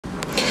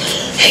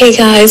Hey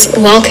guys,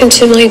 welcome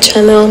to my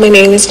channel. My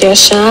name is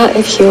Desha.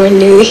 If you are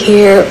new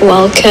here,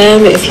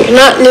 welcome. If you're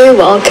not new,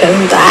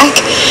 welcome back.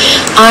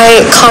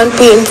 I can't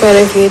be in front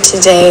of you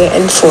today,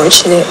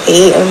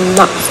 unfortunately. I'm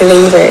not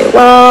feeling very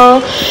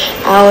well.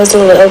 I was a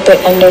little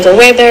bit under the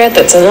weather.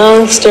 That's a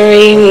long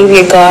story.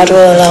 Maybe God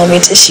will allow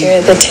me to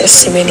share the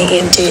testimony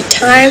in due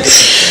time.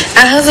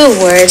 I have a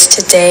word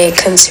today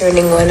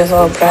concerning one of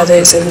our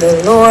brothers in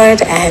the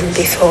Lord, and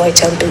before I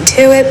jump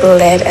into it,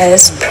 let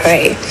us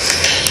pray.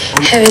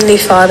 Heavenly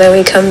Father,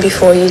 we come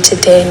before you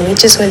today and we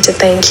just want to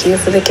thank you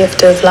for the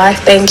gift of life.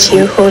 Thank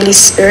you, Holy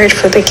Spirit,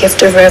 for the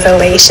gift of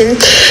revelation.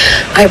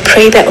 I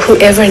pray that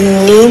whoever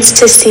needs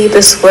to see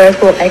this word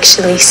will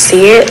actually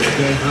see it.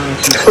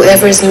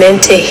 Whoever is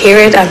meant to hear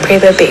it, I pray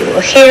that they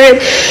will hear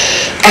it.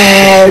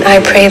 And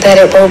I pray that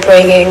it will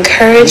bring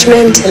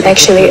encouragement and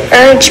actually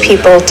urge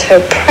people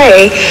to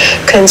pray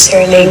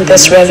concerning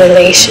this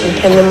revelation.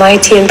 In the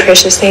mighty and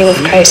precious name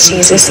of Christ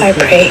Jesus, I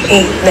pray.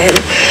 Amen.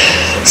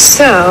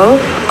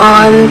 So,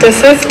 on the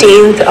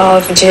 15th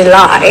of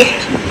July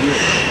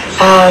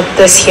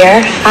this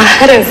year, I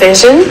had a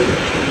vision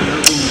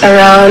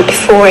around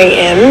 4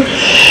 a.m.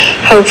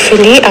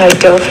 Hopefully, I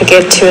don't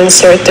forget to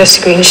insert the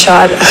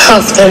screenshot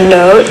of the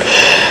note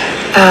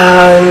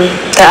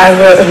that I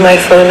wrote on my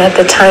phone at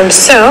the time.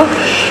 So,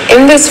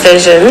 in this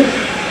vision,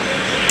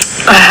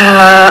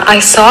 I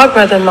saw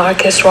Brother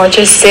Marcus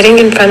Rogers sitting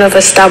in front of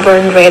a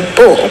stubborn red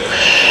bull.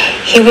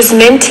 He was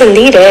meant to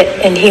lead it,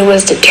 and he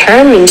was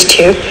determined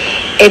to.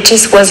 It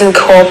just wasn't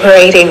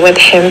cooperating with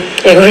him.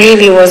 It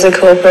really wasn't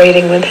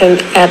cooperating with him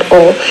at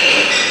all.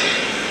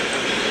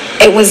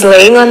 It was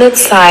laying on its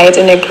side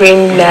in a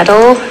green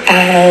meadow,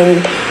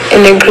 and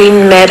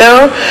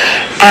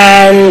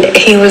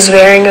he was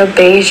wearing a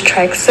beige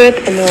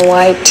tracksuit and a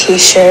white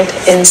t-shirt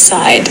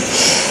inside.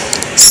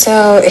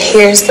 So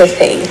here's the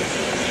thing.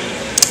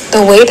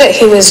 The way that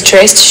he was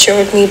dressed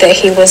showed me that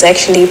he was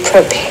actually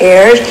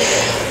prepared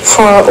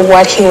for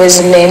what he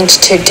was meant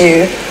to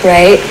do,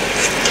 right?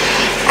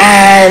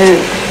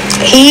 And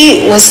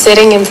he was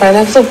sitting in front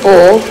of the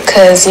bull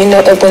because,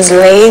 it was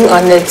laying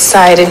on its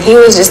side, and he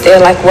was just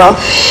there like, well,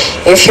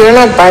 if you're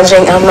not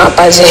budging, I'm not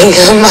budging.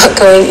 I'm not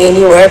going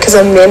anywhere because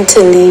I'm meant to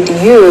lead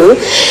you.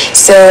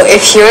 So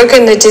if you're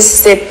going to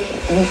just sit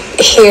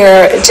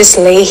here, just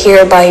lay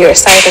here by your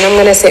side, and I'm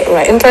going to sit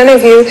right in front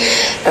of you.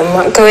 I'm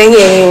not going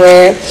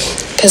anywhere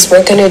because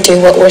we're going to do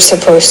what we're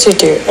supposed to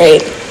do,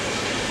 right?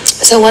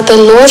 So what the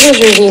Lord was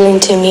revealing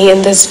to me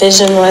in this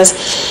vision was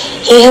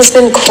he has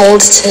been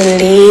called to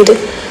lead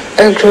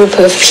a group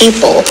of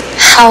people.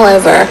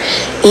 However,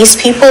 these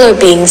people are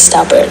being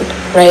stubborn,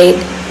 right?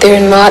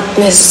 They're not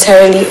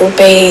necessarily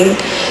obeying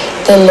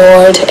the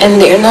Lord, and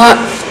they're not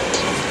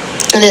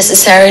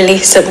necessarily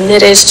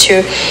submitted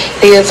to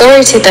the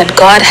authority that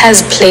God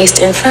has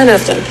placed in front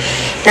of them.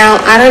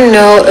 Now, I don't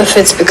know if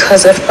it's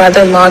because of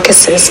Brother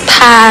Marcus's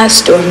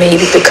past, or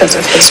maybe because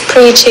of his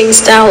preaching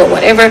style or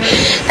whatever,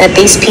 that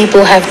these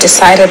people have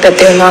decided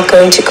that they're not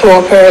going to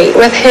cooperate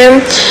with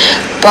him.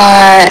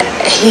 But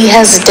he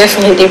has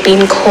definitely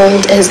been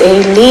called as a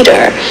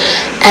leader,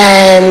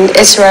 and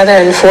it's rather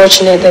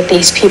unfortunate that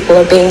these people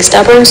are being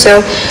stubborn.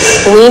 So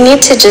we need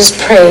to just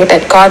pray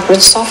that God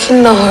would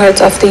soften the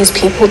hearts of these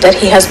people that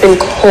he has been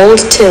called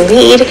to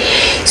lead,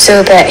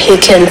 so that he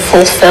can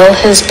fulfill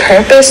his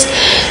purpose,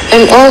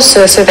 and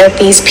also so that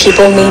these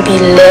people may be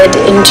led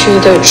into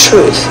the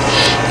truth,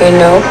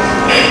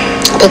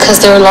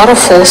 because there are a lot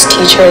of false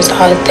teachers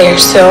out there.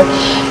 So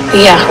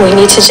yeah, we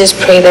need to just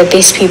pray that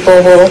these people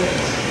will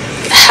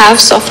have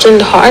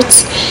softened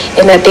hearts,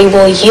 and that they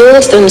will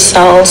yield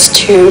themselves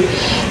to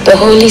the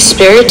Holy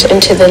Spirit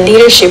and to the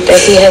leadership that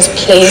he has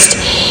placed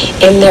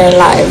in their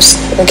lives.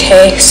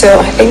 Okay,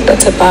 so I think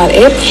that's about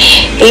it.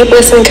 Be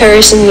blessed and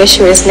encouraged in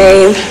Yeshua's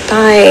name.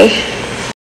 Bye.